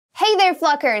Hey there,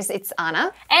 Flockers! It's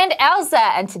Ana and Elsa,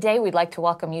 and today we'd like to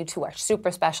welcome you to our super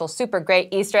special, super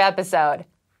great Easter episode.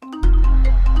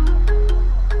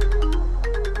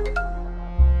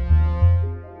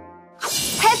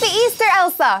 Happy Easter,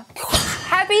 Elsa!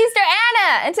 Happy Easter,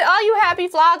 Ana! And to all you happy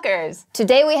Flockers!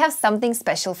 Today we have something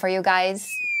special for you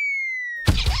guys.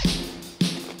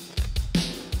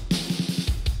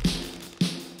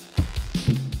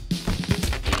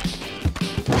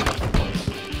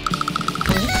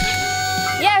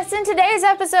 Yes, in today's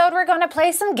episode we're going to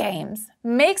play some games,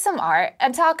 make some art,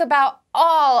 and talk about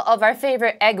all of our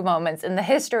favorite egg moments in the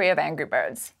history of Angry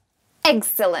Birds.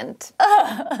 Excellent.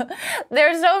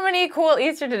 There's so many cool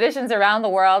Easter traditions around the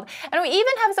world, and we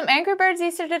even have some Angry Birds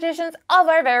Easter traditions of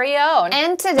our very own.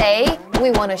 And today,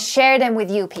 we want to share them with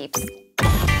you peeps.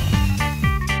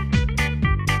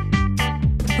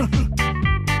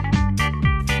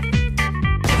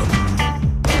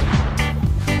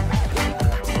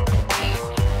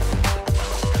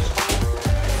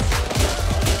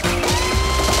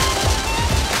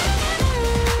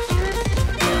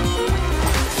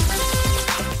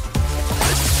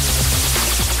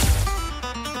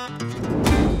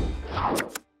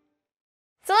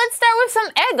 So let's start with some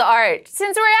egg art.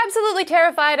 Since we're absolutely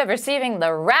terrified of receiving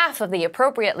the wrath of the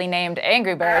appropriately named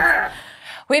Angry Birds,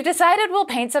 we've decided we'll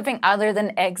paint something other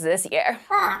than eggs this year.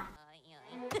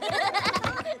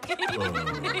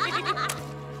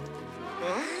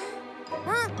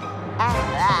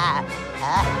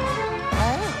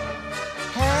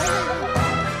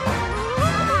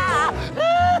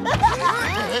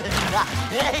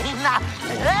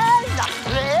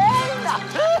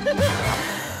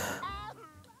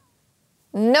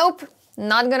 Nope,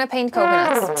 not gonna paint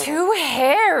coconuts. Too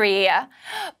hairy.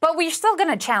 But we're still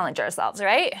gonna challenge ourselves,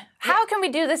 right? How can we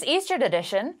do this Easter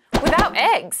tradition without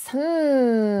eggs?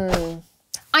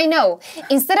 I know.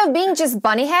 Instead of being just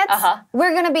bunny heads,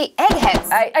 we're gonna be egg heads.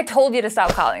 I told you to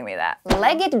stop calling me that.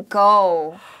 Let it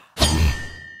go.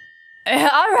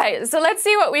 All right, so let's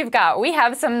see what we've got. We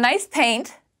have some nice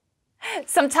paint,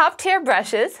 some top-tier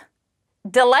brushes,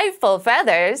 delightful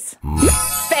feathers,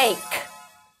 fake,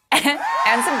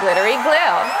 and some glittery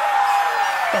glue.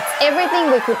 That's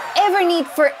everything we could ever need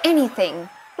for anything.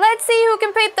 Let's see who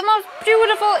can paint the most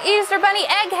beautiful Easter bunny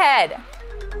egghead.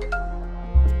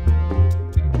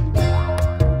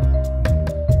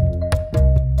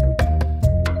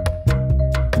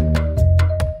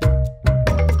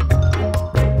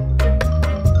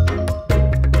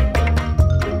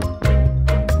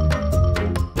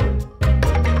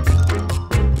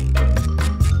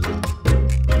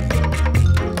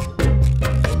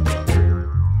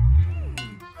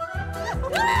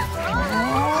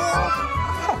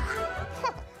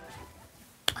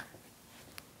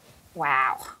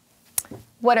 Wow.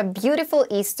 What a beautiful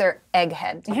Easter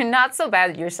egghead. You're not so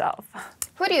bad yourself.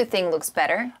 Who do you think looks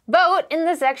better? Vote in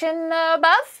the section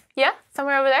above. Yeah,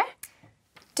 somewhere over there.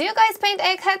 Do you guys paint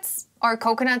eggheads or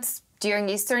coconuts during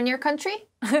Easter in your country?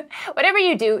 Whatever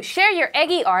you do, share your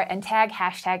eggy art and tag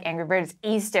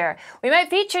 #AngryBirdsEaster. We might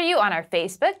feature you on our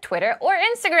Facebook, Twitter, or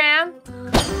Instagram.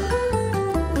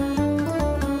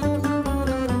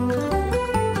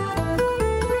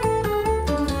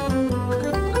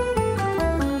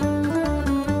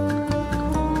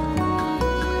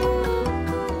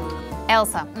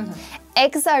 Elsa,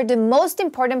 eggs are the most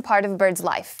important part of a bird's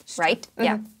life, right?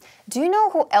 Yeah. Do you know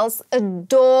who else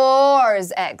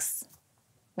adores eggs?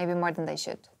 Maybe more than they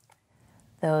should.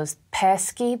 Those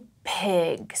pesky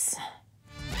pigs.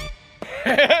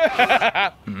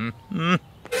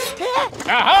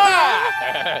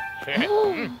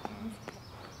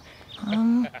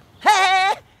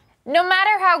 No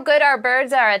matter how good our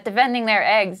birds are at defending their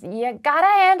eggs, you gotta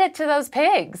hand it to those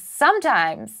pigs.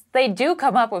 Sometimes they do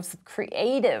come up with some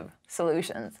creative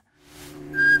solutions.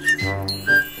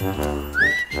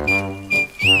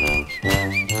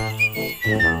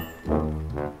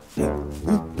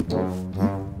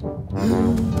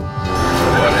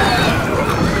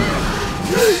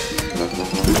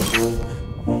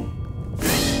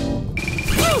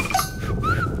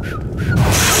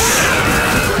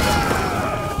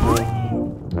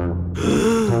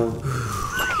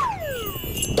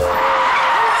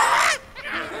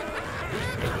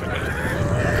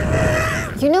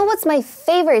 You know what's my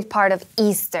favorite part of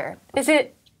Easter? Is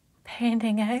it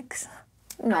painting eggs?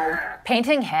 No.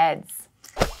 Painting heads.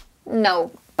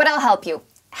 No, but I'll help you.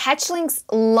 Hatchlings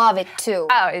love it too.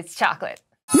 Oh, it's chocolate.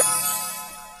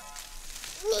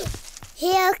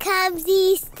 Here comes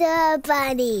Easter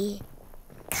Bunny,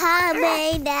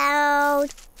 coming down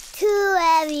to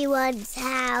everyone's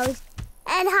house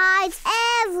and hides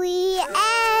every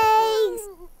egg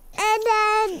And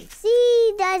then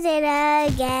she does it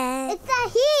again. It's a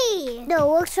he. No,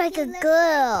 it looks like a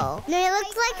girl. No, it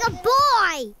looks like a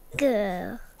boy.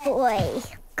 Girl. Boy.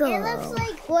 Girl. It looks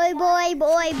like boy, boy,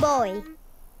 boy, boy.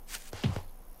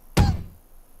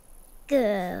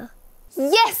 Girl.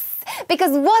 Yes!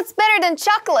 Because what's better than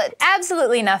chocolate?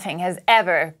 Absolutely nothing has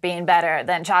ever been better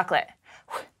than chocolate.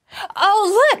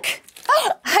 Oh, look!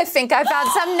 I think I found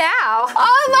some now.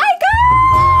 Oh my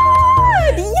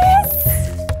God! Yes!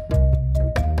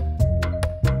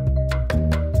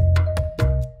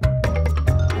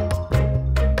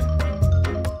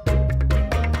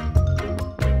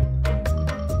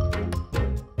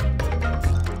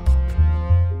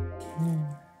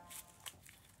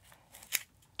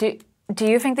 Do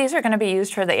you think these are going to be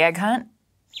used for the egg hunt?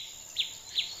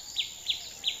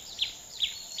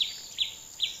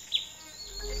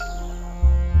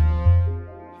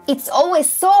 It's always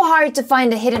so hard to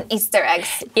find the hidden Easter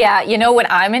eggs. Yeah, you know, when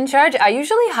I'm in charge, I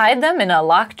usually hide them in a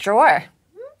locked drawer.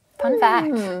 Fun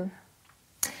fact.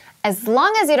 As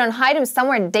long as you don't hide them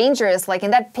somewhere dangerous, like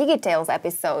in that Piggy Tales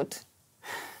episode.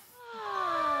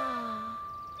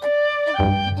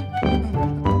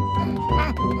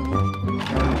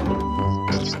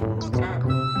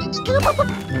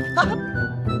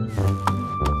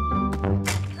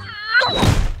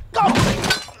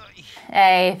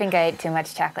 I think I ate too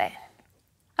much chocolate.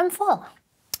 I'm full.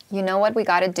 You know what we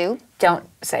gotta do? Don't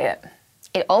say it.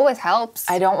 It always helps.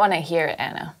 I don't want to hear it,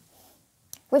 Anna.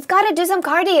 We've gotta do some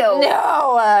cardio.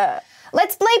 No!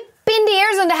 Let's play pin the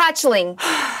ears on the hatchling.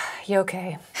 You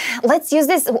okay? Let's use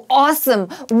this awesome,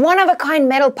 one-of-a-kind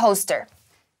metal poster.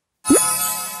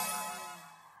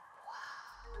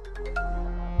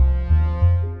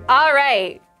 All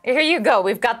right, here you go.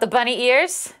 We've got the bunny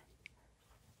ears.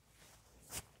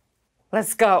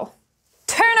 Let's go.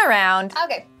 Turn around.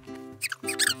 Okay.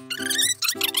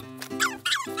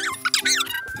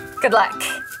 Good luck.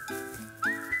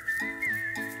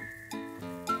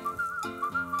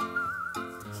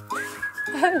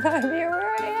 I'm not here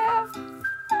where I am.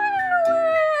 I don't know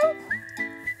where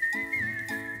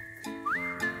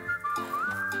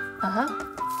I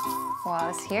am.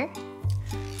 Wallace here.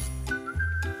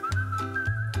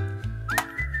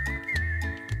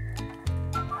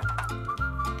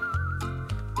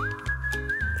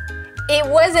 It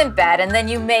wasn't bad, and then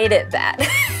you made it bad.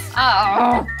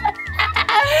 Oh.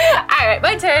 All right,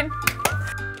 my turn.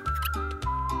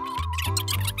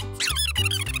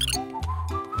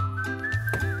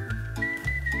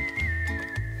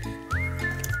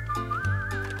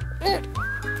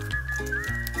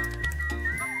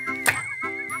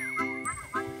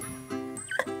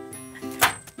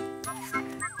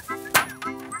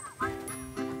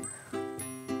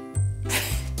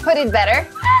 Put it better.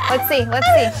 Let's see, let's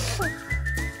see.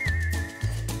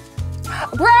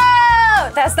 Bro!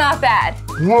 That's not bad.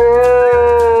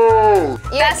 Whoa!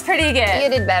 That's pretty good. You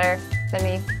did better than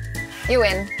me. You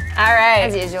win, All right.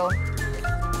 as usual.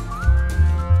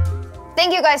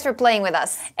 Thank you guys for playing with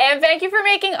us. And thank you for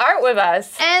making art with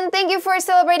us. And thank you for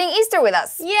celebrating Easter with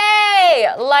us. Yay!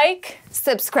 Like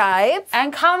Subscribe.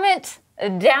 and comment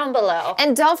down below.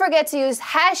 And don't forget to use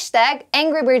hashtag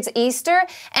 #AngryBirdsEaster.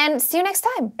 And see you next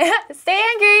time. Stay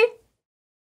angry.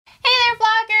 Hey there,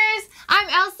 flockers! I'm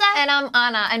Elsa. And I'm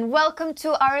Anna. And welcome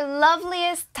to our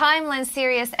loveliest timeline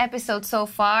series episode so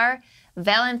far,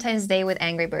 Valentine's Day with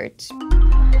Angry Birds.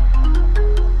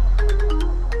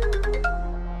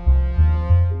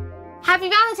 Happy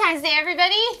Valentine's Day,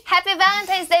 everybody! Happy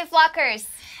Valentine's Day, flockers!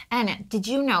 Anna, did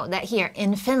you know that here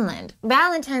in Finland,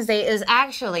 Valentine's Day is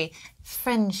actually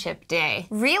Friendship Day?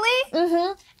 Really?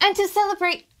 Mm-hmm. And to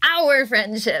celebrate our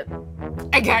friendship,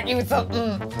 I got you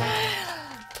something.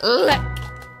 Look.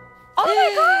 Oh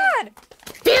my God!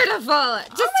 Beautiful!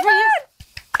 Just for you.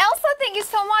 Elsa, thank you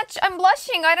so much. I'm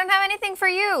blushing. I don't have anything for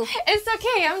you. It's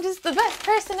okay, I'm just the best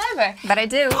person ever. But I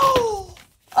do. A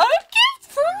gift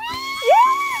for me!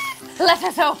 Yes! Let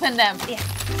us open them. Yes.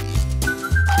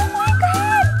 Oh my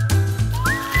God!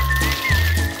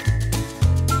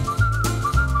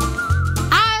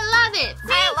 I love it.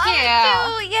 Thank I love you.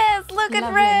 it too. Yes, look at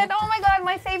Love Red. it. Oh my God,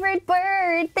 my favorite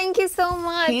bird. Thank you so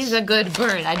much. He's a good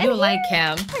bird. I do like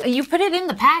him. You put it in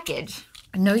the package.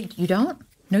 No, you don't?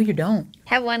 No, you don't.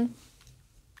 Have one.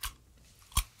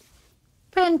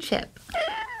 Friendship.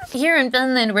 Here in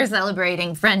Finland, we're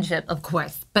celebrating friendship, of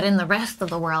course. But in the rest of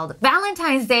the world,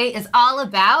 Valentine's Day is all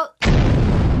about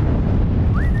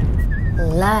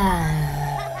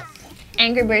love.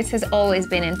 Angry Birds has always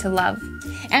been into love.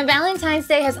 And Valentine's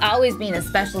Day has always been a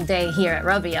special day here at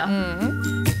Robio.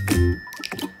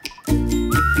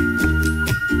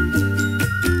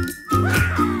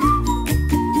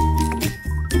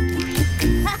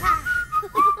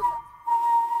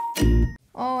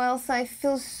 Oh, Elsa, I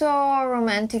feel so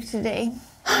romantic today.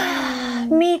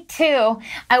 Me too.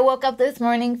 I woke up this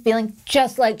morning feeling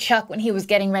just like Chuck when he was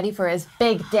getting ready for his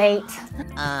big date.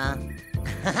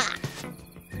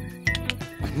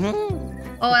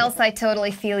 Oh, Elsa, I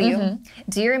totally feel you.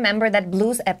 Do you remember that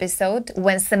blues episode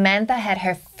when Samantha had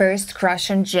her first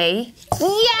crush on Jay?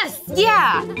 Yes,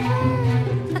 yeah.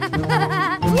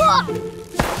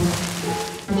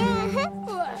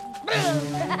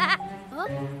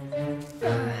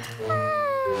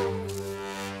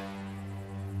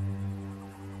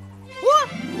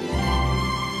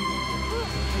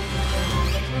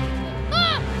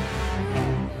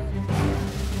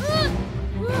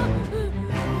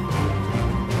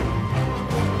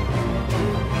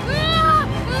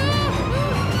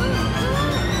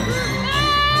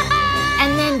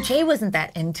 Jay wasn't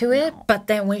that into it, but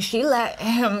then when she let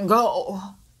him go,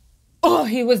 oh,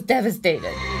 he was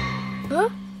devastated. Huh?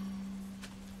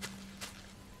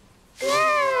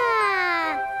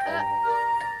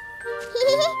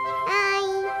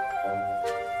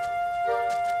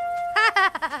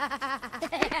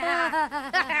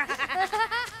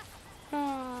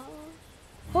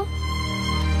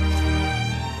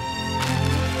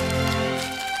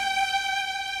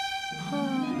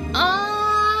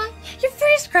 Your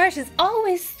first crush is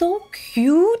always so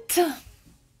cute.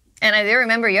 And I do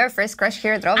remember your first crush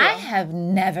here at Rovio. I have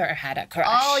never had a crush.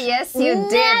 Oh, yes, you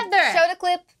did. Never. Show the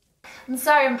clip. I'm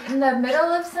sorry, I'm in the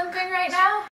middle of something right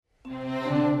now.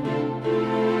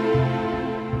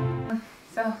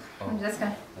 So, I'm just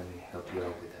gonna... Let me help you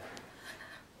out with that.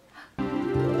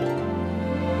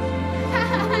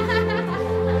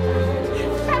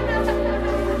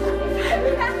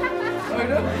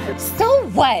 So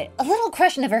what? A little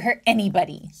crush never hurt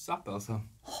anybody. Sup, Elsa?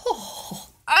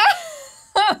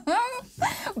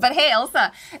 But hey,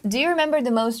 Elsa, do you remember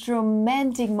the most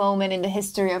romantic moment in the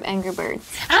history of Angry Birds?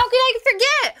 How could I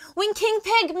forget when King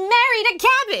Pig married a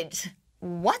cabbage?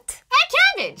 What? A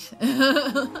cabbage!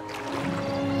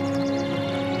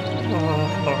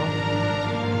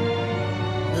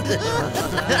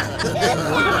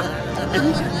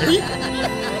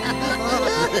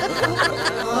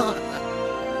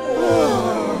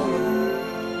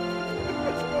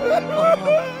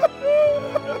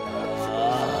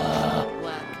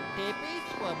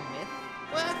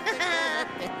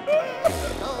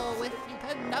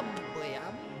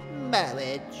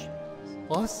 Marriage.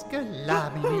 Oscar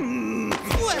Labi.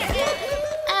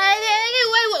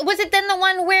 Was it then the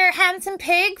one where Handsome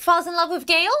Pig falls in love with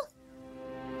Gail?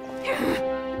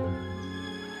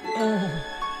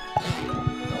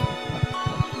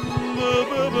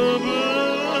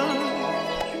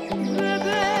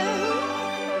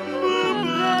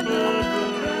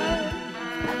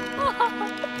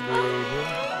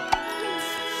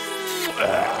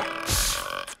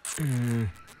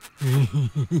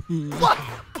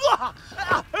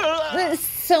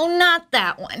 So not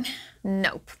that one.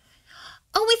 Nope.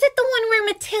 Oh, is it the one where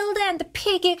Matilda and the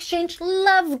pig exchange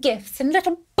love gifts in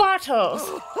little bottles?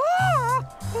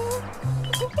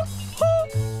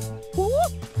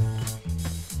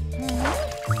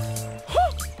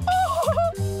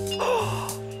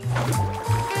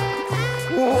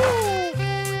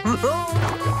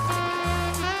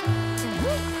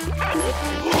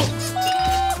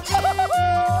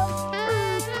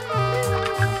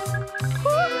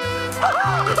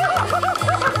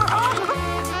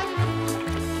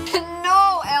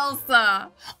 No,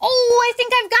 Elsa. Oh, I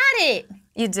think I've got it.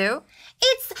 You do?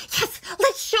 Yes,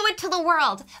 let's show it to the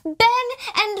world. Ben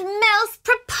and Mel's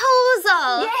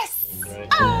proposal. Yes.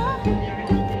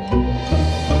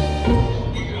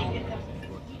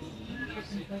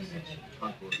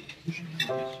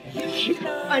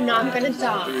 Oh no, I'm gonna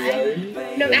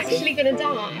die. No, I'm actually gonna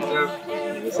die.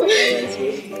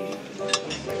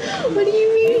 What do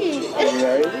you mean?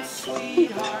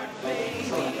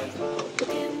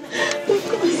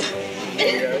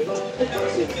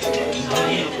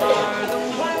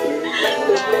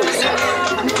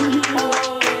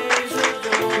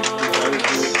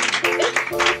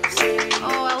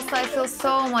 Oh, Elsa, I feel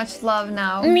so much love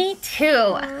now. Me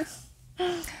too.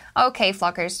 Okay,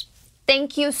 Flockers.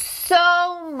 Thank you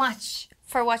so much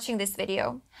for watching this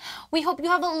video. We hope you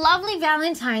have a lovely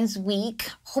Valentine's week.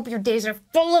 Hope your days are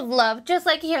full of love, just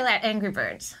like here at Angry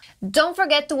Birds. Don't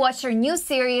forget to watch our new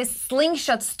series,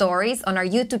 Slingshot Stories, on our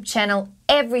YouTube channel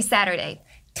every Saturday.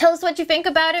 Tell us what you think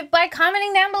about it by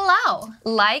commenting down below.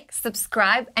 Like,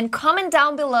 subscribe, and comment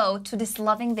down below to this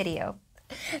loving video.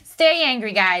 Stay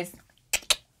angry, guys.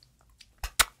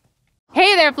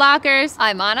 Hey there, Flockers.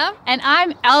 I'm Ana. And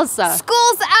I'm Elsa.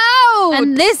 School's out!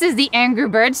 And this is the Angry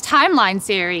Birds Timeline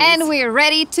series. And we're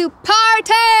ready to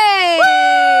party!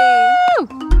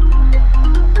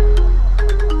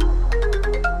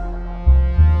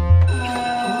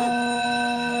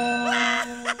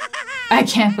 I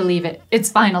can't believe it.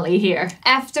 It's finally here.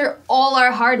 After all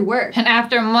our hard work, And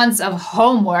after months of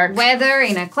homework. whether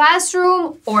in a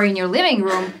classroom or in your living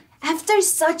room, after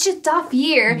such a tough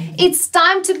year, it's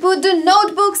time to put the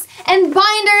notebooks and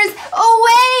binders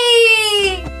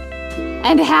away!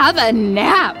 And have a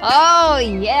nap. Oh,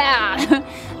 yeah.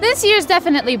 This year's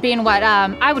definitely been what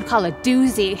I would call a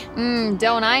doozy.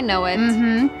 Don't I know it?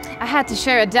 I had to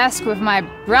share a desk with my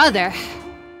brother.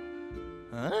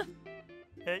 Huh?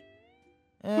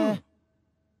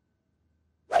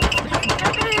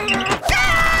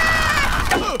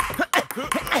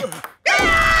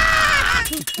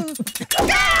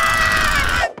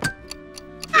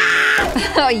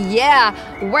 Oh, yeah.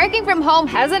 Working from home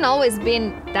hasn't always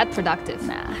been that productive.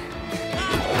 Nah.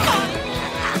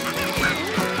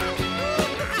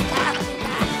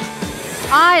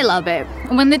 I love it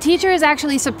when the teacher is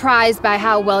actually surprised by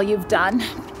how well you've done.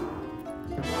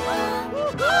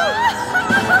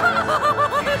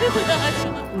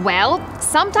 Well,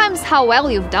 sometimes how well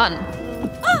you've done.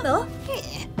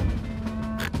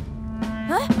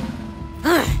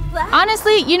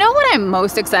 Honestly, you know what I'm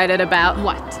most excited about?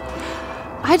 What?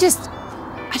 I just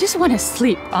want to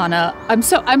sleep, Anna. I'm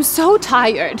so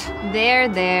tired.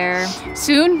 There.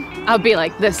 Soon, I'll be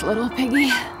like this little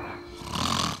piggy.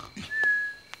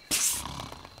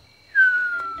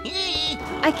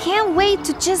 I can't wait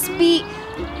to just be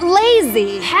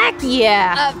lazy. Heck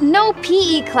yeah! No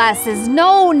PE classes,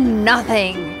 no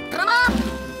nothing.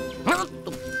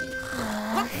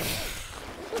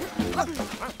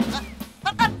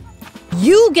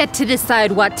 You get to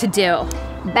decide what to do.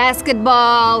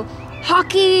 Basketball,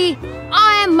 hockey,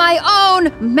 I am my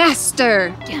own master.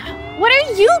 What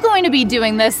are you going to be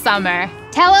doing this summer?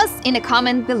 Tell us in a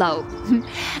comment below.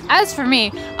 As for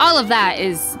me, all of that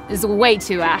is way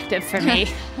too active for me.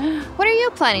 What are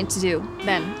you planning to do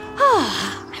then?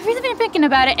 I've really been thinking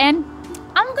about it, and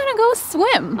I'm gonna go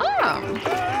swim.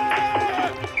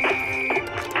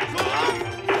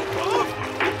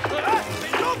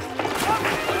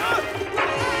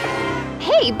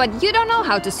 Hey, but you don't know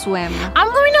how to swim.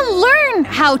 I'm going to learn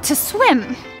how to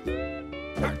swim.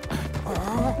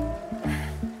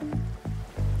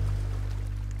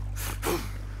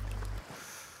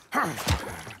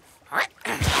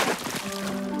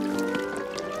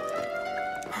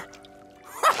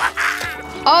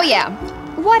 Oh yeah,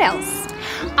 what else?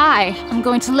 I am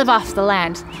going to live off the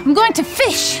land. I'm going to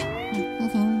fish.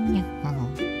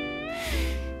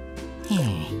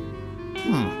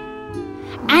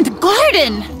 And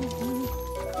garden.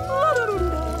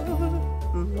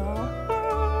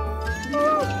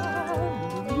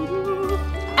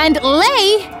 And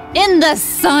lay in the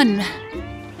sun.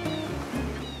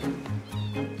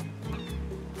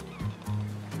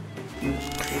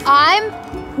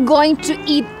 I'm going to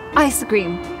eat ice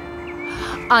cream.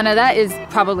 Anna, that is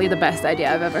probably the best idea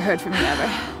I've ever heard from you ever.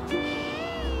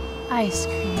 Ice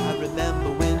cream. I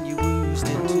remember when you oozed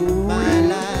into my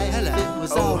life. It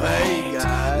was hey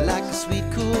guys. like a sweet,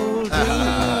 cool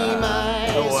dream.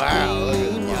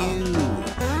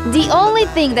 The only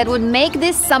thing that would make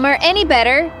this summer any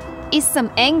better is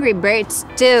some Angry Birds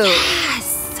too.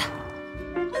 Yes.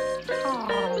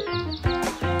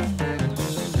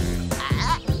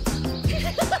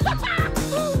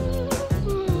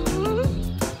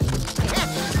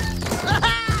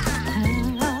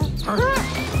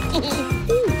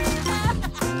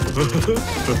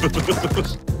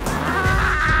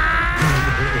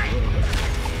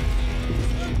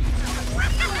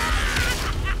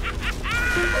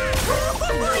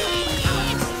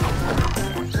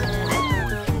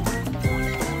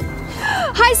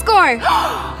 High score!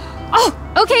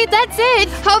 Oh, okay, that's it.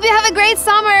 Hope you have a great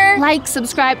summer. Like,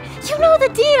 subscribe. You know the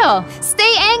deal.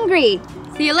 Stay angry.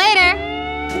 See you later.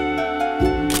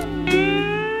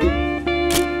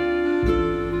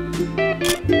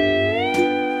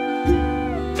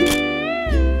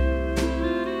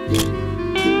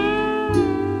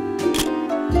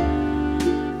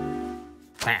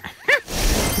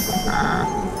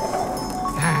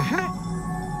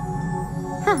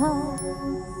 Uh-huh.